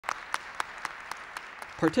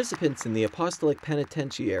Participants in the Apostolic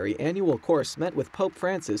Penitentiary annual course met with Pope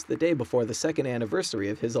Francis the day before the second anniversary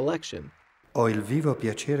of his election. Ho il vivo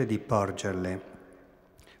piacere di porgerle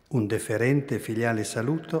un deferente e filiale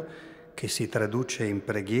saluto che si traduce in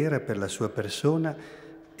preghiera per la sua persona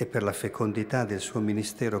e per la fecondità del suo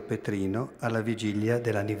ministero petrino alla vigilia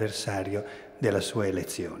dell'anniversario della sua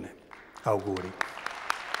elezione. Auguri.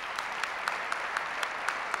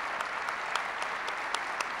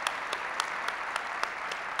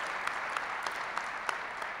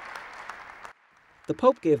 The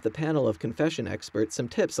Pope gave the panel of confession experts some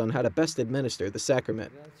tips on how to best administer the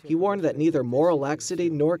sacrament. He warned that neither moral laxity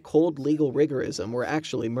nor cold legal rigorism were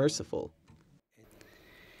actually merciful.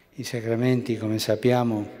 I sacramenti, come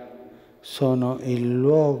sappiamo, sono il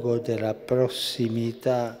luogo della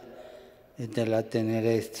prossimità e della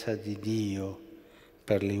tenerezza di Dio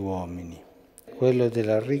per gli uomini. Quello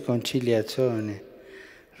della riconciliazione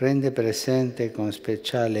rende presente con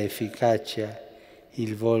speciale efficacia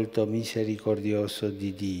il volto misericordioso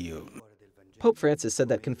di Dio. Pope Francis said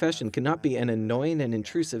that confession cannot be an annoying and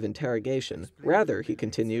intrusive interrogation. Rather, he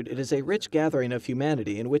continued, it is a rich gathering of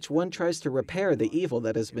humanity in which one tries to repair the evil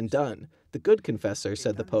that has been done. The good confessor,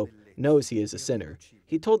 said the Pope, knows he is a sinner.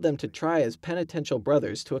 He told them to try as penitential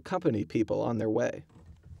brothers to accompany people on their way.